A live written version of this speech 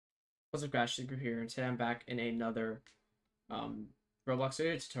What's up, guys? Secret here, and today I'm back in another Roblox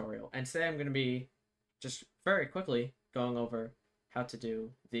Studio tutorial. And today I'm going to be just very quickly going over how to do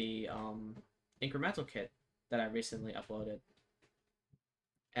the incremental kit that I recently uploaded.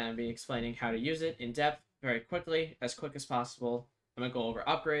 And I'll be explaining how to use it in depth very quickly, as quick as possible. I'm going to go over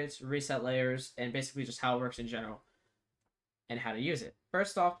upgrades, reset layers, and basically just how it works in general and how to use it.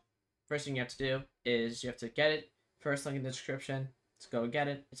 First off, first thing you have to do is you have to get it. First link in the description. Let's go get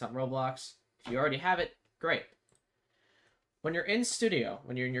it. It's on Roblox. If you already have it, great. When you're in Studio,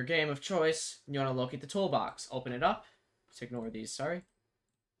 when you're in your game of choice, you want to locate the toolbox. Open it up. Just ignore these, sorry.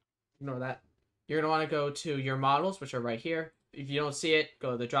 Ignore that. You're going to want to go to your models, which are right here. If you don't see it,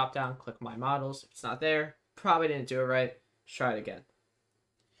 go to the drop down, click My Models. If it's not there, probably didn't do it right. Let's try it again.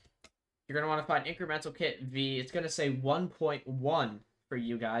 You're going to want to find Incremental Kit V. It's going to say 1.1 for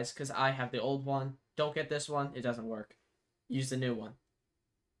you guys, because I have the old one. Don't get this one. It doesn't work. Use the new one.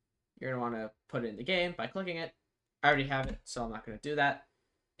 You're going to want to put it in the game by clicking it. I already have it, so I'm not going to do that.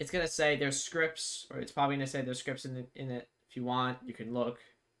 It's going to say there's scripts, or it's probably going to say there's scripts in it. If you want, you can look.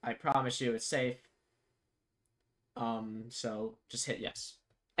 I promise you it's safe. So just hit yes.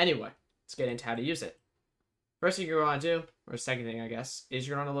 Anyway, let's get into how to use it. First thing you're going to do, or second thing I guess, is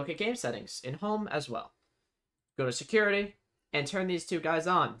you're going to look at game settings in home as well. Go to security and turn these two guys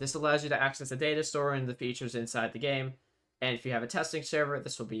on. This allows you to access the data store and the features inside the game. And if you have a testing server,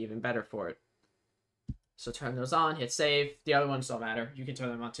 this will be even better for it. So turn those on, hit save. The other ones don't matter. You can turn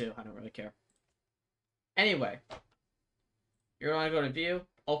them on too. I don't really care. Anyway, you're going to go to View,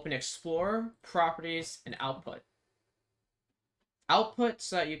 open Explorer, Properties, and Output. Output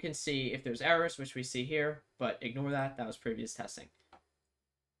so that you can see if there's errors, which we see here, but ignore that. That was previous testing.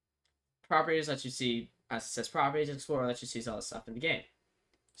 Properties lets you see, as it says Properties, Explorer lets you see all the stuff in the game.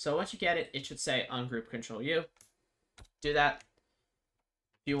 So once you get it, it should say Ungroup Control U. Do that.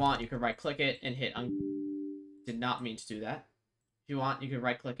 If you want, you can right-click it and hit Did not mean to do that. If you want, you can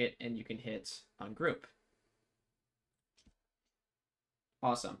right-click it and you can hit Ungroup.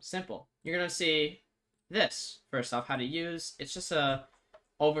 Awesome. Simple. You're going to see this. First off, how to use. It's just a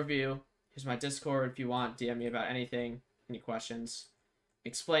overview. Here's my Discord. If you want, DM me about anything, any questions.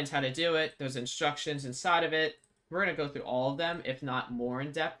 Explains how to do it. There's instructions inside of it. We're going to go through all of them, if not more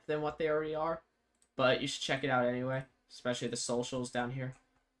in depth than what they already are. But you should check it out anyway. Especially the socials down here.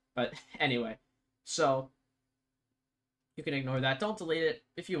 But anyway, so you can ignore that. Don't delete it.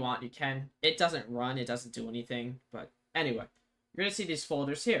 If you want, you can. It doesn't run. It doesn't do anything. But anyway, you're going to see these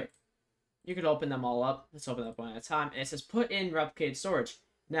folders here. You can open them all up. Let's open them up one at a time. And it says put in replicated storage.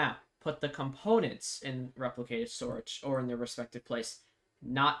 Now, put the components in replicated storage or in their respective place.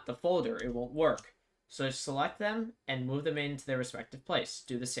 Not the folder. It won't work. So select them and move them into their respective place.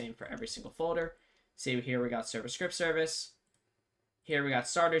 Do the same for every single folder. See here we got server script service. Here we got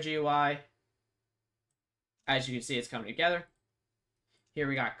starter GUI. As you can see, it's coming together. Here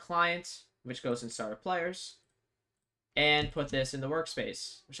we got client, which goes in starter players. And put this in the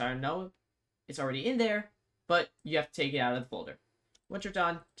workspace, which I don't know. It's already in there, but you have to take it out of the folder. Once you're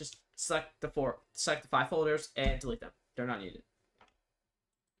done, just select the 5 folders and delete them. They're not needed.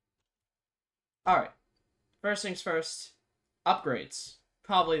 Alright. First things first. Upgrades.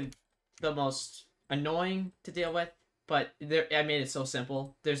 Probably the most annoying to deal with, but I made it so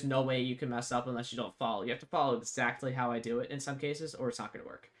simple. There's no way you can mess up unless you don't follow. You have to follow exactly how I do it in some cases, or it's not going to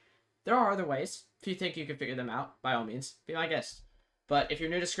work. There are other ways. If you think you can figure them out, by all means, be my guest. But if you're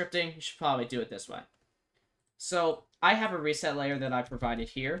new to scripting, you should probably do it this way. So I have a reset layer that I provided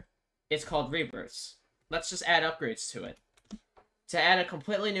here. It's called Rebirths. Let's just add upgrades to it. To add a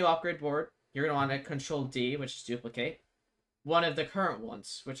completely new upgrade board, you're going to want to Control D, which is duplicate, one of the current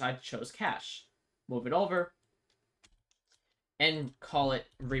ones, which I chose Cache. Move it over, and call it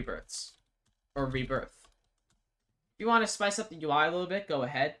Rebirths, or Rebirth. If you want to spice up the UI a little bit, go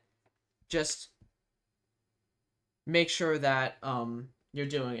ahead. Just make sure that you're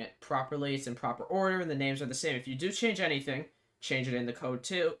doing it properly, it's in proper order, and the names are the same. If you do change anything, change it in the code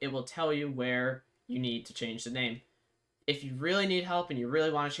too. It will tell you where you need to change the name. If you really need help and you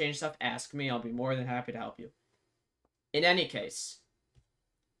really want to change stuff, ask me. I'll be more than happy to help you. In any case,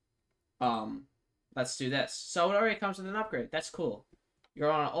 let's do this. So it already comes with an upgrade. That's cool.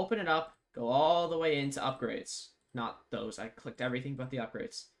 You're going to open it up, go all the way into upgrades. Not those. I clicked everything but the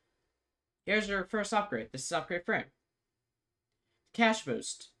upgrades. Here's your first upgrade. This is upgrade frame. Cache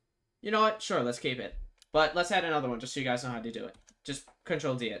boost. You know what? Sure, let's keep it. But let's add another one just so you guys know how to do it. Just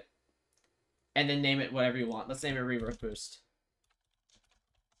Control D it. And then name it whatever you want. Let's name it Rebirth Boost.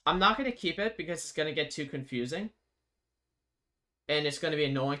 I'm not going to keep it because it's going to get too confusing. And it's going to be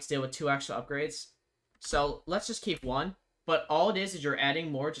annoying to deal with 2 extra upgrades. So let's just keep one. But all it is you're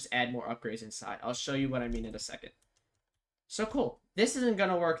adding more, just add more upgrades inside. I'll show you what I mean in a second. So cool. This isn't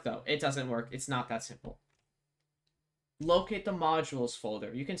going to work, though. It doesn't work. It's not that simple. Locate the modules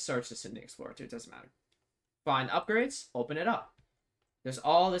folder. You can search this in the Explorer, too. It doesn't matter. Find upgrades. Open it up. There's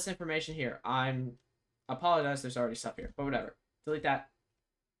all this information here. I apologize. There's already stuff here. But whatever. Delete that.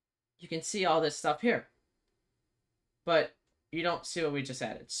 You can see all this stuff here. But you don't see what we just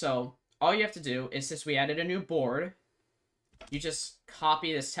added. So all you have to do is, since we added a new board, you just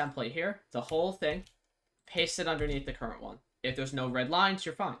copy this template here, the whole thing, paste it underneath the current one. If there's no red lines,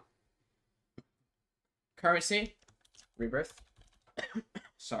 you're fine. Currency, rebirth.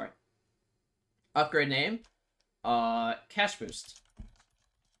 Sorry. Upgrade name, cash boost.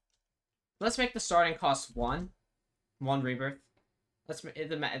 Let's make the starting cost 1 rebirth.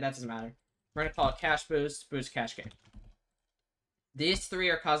 That doesn't matter. We're gonna call it cash boost, boost cash gain. These 3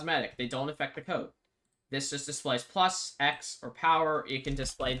 are cosmetic. They don't affect the code. This just displays plus, X, or power. You can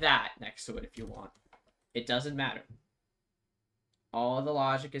display that next to it if you want. It doesn't matter. All the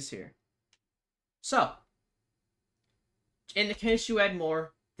logic is here. So, in the case you add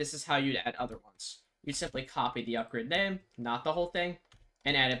more, this is how you'd add other ones. You'd simply copy the upgrade name, not the whole thing,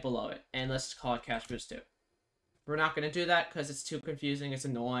 and add it below it. And let's call it cash boost 2. We're not going to do that because it's too confusing, it's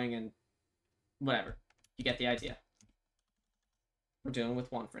annoying, and whatever. You get the idea. We're dealing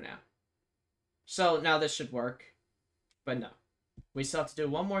with 1 for now. So now this should work, but no. We still have to do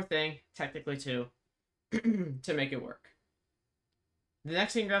one more thing, technically 2, to make it work. The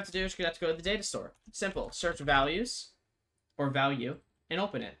next thing you're going to have to do is you're going to have to go to the data store. Simple. Search values, or value, and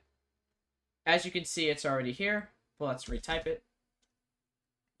open it. As you can see, it's already here. Well, let's retype it.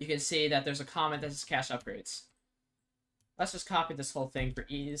 You can see that there's a comment that says cash upgrades. Let's just copy this whole thing for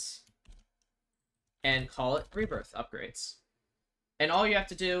ease and call it rebirth upgrades. And all you have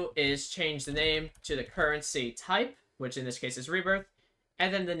to do is change the name to the currency type, which in this case is rebirth,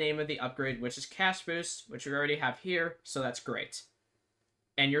 and then the name of the upgrade, which is cash boost, which we already have here, so that's great.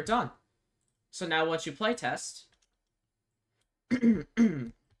 And you're done. So now once you play test,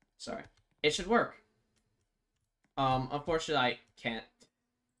 sorry, it should work. Unfortunately, I can't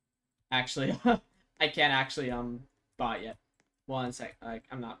actually, buy it yet. One sec,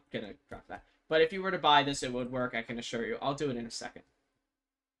 I'm not gonna drop that. But if you were to buy this, it would work, I can assure you. I'll do it in a second.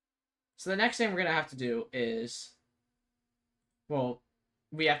 So the next thing we're going to have to do is, well,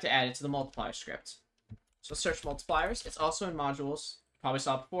 we have to add it to the multiplier script. So search multipliers. It's also in modules. Probably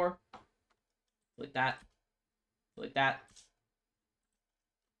saw it before. Delete that. Delete that.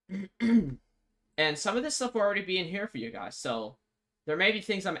 And some of this stuff will already be in here for you guys. So there may be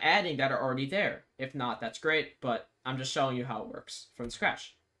things I'm adding that are already there. If not, that's great. But I'm just showing you how it works from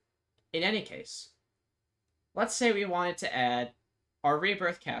scratch. In any case, let's say we wanted to add our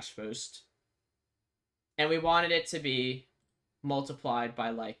rebirth cash boost, and we wanted it to be multiplied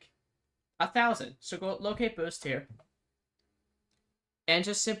by like 1,000. So go locate boost here, and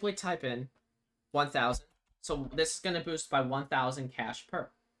just simply type in 1,000. So this is going to boost by 1,000 cash per.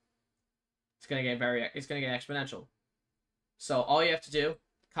 It's going to get exponential. So all you have to do,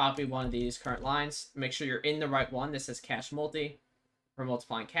 copy one of these current lines, make sure you're in the right one. This says cash multi. We're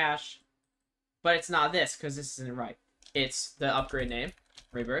multiplying cash. But it's not this, because this isn't right. It's the upgrade name,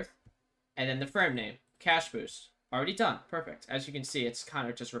 rebirth, and then the frame name, cash boost. Already done. Perfect. As you can see, it's kind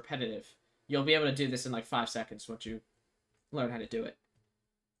of just repetitive. You'll be able to do this in like 5 seconds once you learn how to do it.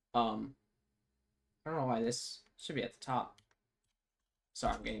 I don't know why this should be at the top.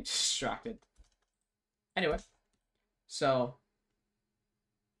 Sorry, I'm getting distracted. Anyway, so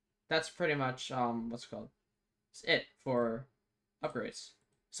that's pretty much what's it called? It's it for upgrades.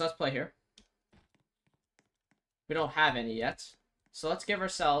 So let's play here. We don't have any yet. So let's give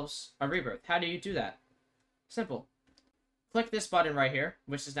ourselves a rebirth. How do you do that? Simple. Click this button right here,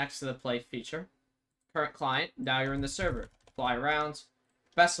 which is next to the play feature. Current client. Now you're in the server. Fly around.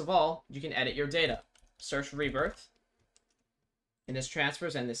 Best of all, you can edit your data. Search rebirth. And this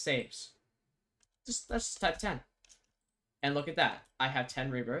transfers and this saves. Let's just type 10. And look at that. I have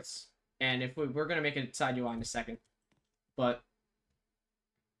 10 rebirths. And if we're going to make a side UI in a second. But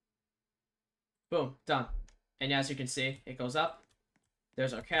boom, done. And as you can see, it goes up.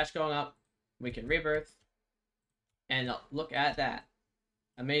 There's our cash going up. We can rebirth. And look at that.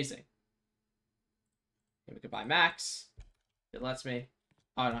 Amazing. And we can buy max. It lets me.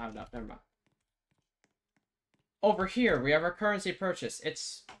 Oh, I don't have enough. Never mind. Over here, we have our currency purchase.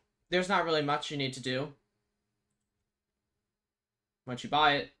 There's not really much you need to do. Once you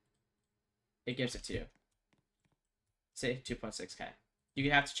buy it, it gives it to you. See, 2.6k. You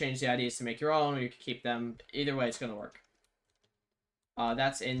can have to change the IDs to make your own, or you can keep them. Either way, it's going to work.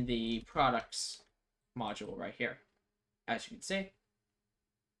 That's in the products module right here. as you can see.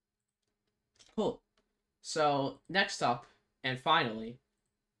 Cool. So next up, and finally,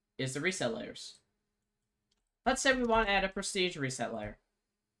 is the reset layers. Let's say we want to add a prestige reset layer.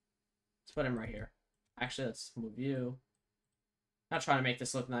 Let's put him right here. Actually, let's move you. Not trying to make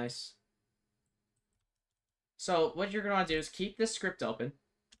this look nice. So what you're going to want to do is keep this script open.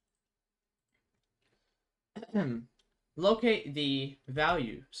 Locate the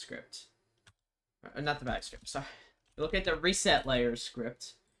value script. Not the value script, sorry. Locate the reset layers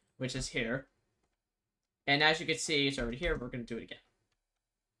script, which is here. And as you can see, it's already here. We're going to do it again.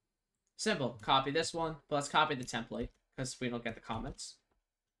 Simple. Copy this one, but let's copy the template because we don't get the comments.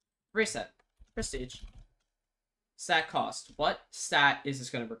 Reset. Prestige. Stat cost. What stat is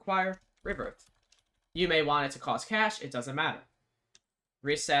this going to require? Rebirth. You may want it to cost cash. It doesn't matter.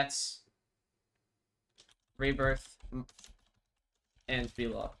 Resets. Rebirth. And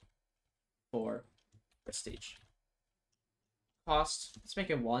below. For prestige. Cost. Let's make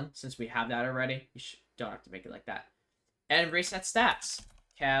it 1 since we have that already. You don't have to make it like that. And reset stats.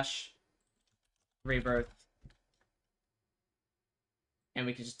 Cash. Rebirth. And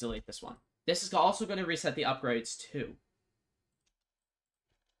we can just delete this one. This is also going to reset the upgrades too.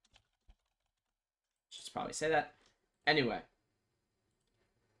 Should probably say that. Anyway.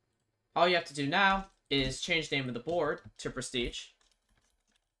 All you have to do now is change the name of the board to Prestige.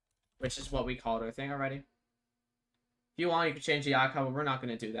 Which is what we called our thing already. If you want, you can change the icon, but we're not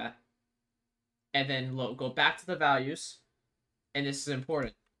going to do that. And then go back to the values. And this is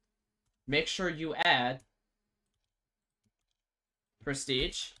important. Make sure you add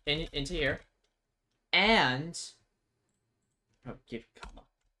Prestige into here. And keep a comma.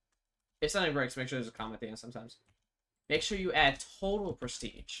 If something breaks, make sure there's a comma at the end sometimes. Make sure you add total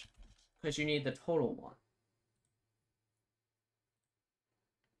Prestige. Because you need the total one.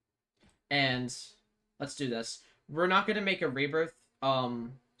 And let's do this. We're not going to make a rebirth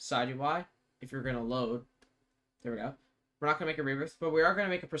side UI if you're going to load. There we go. We're not going to make a rebirth, but we are going to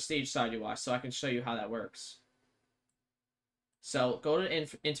make a prestige side UI so I can show you how that works. So go to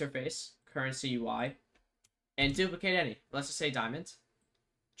interface, currency UI, and duplicate any. Let's just say diamond.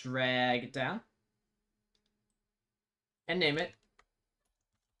 Drag it down. And name it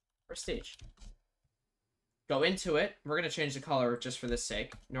prestige. Go into it. We're going to change the color just for this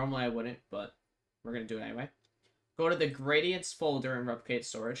sake. Normally I wouldn't, but we're going to do it anyway. Go to the gradients folder in replicate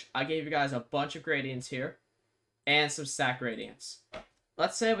storage. I gave you guys a bunch of gradients here. And some stack gradients.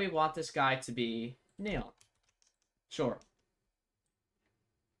 Let's say we want this guy to be neon. Sure.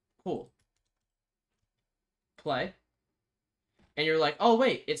 Cool. Play. And you're like, oh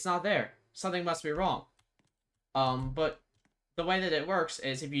wait, it's not there. Something must be wrong. But the way that it works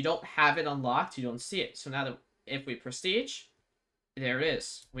is if you don't have it unlocked, you don't see it. So now that if we prestige, there it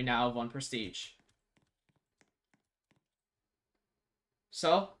is. We now have 1 prestige.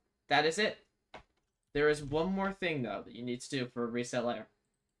 So, that is it. There is one more thing, though, that you need to do for a reset layer.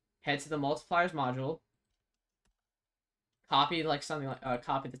 Head to the multipliers module. Copy, like, something like,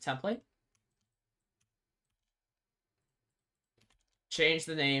 copy the template. Change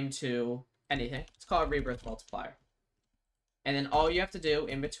the name to anything. Let's call it rebirth multiplier. And then all you have to do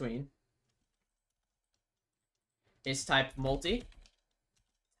in between is type multi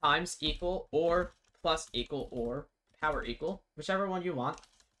times equal or plus equal or power equal, whichever one you want.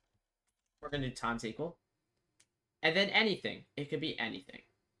 We're going to do times equal. And then anything. It could be anything.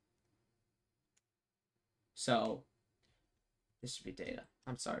 So, this should be data.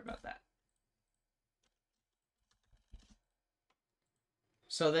 I'm sorry about that.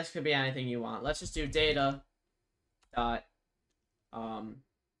 So this could be anything you want. Let's just do data dot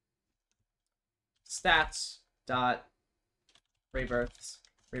stats dot rebirth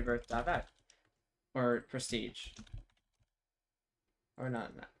dot back or prestige or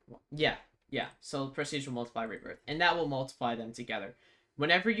not. Yeah. So prestige will multiply rebirth, and that will multiply them together.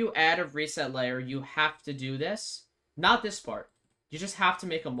 Whenever you add a reset layer, you have to do this. Not this part. You just have to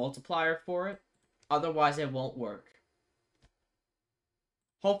make a multiplier for it. Otherwise, it won't work.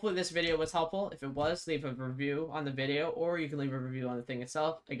 Hopefully this video was helpful. If it was, leave a review on the video, or you can leave a review on the thing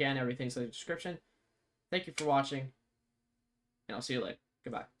itself. Again, everything's in the description. Thank you for watching, and I'll see you later.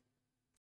 Goodbye.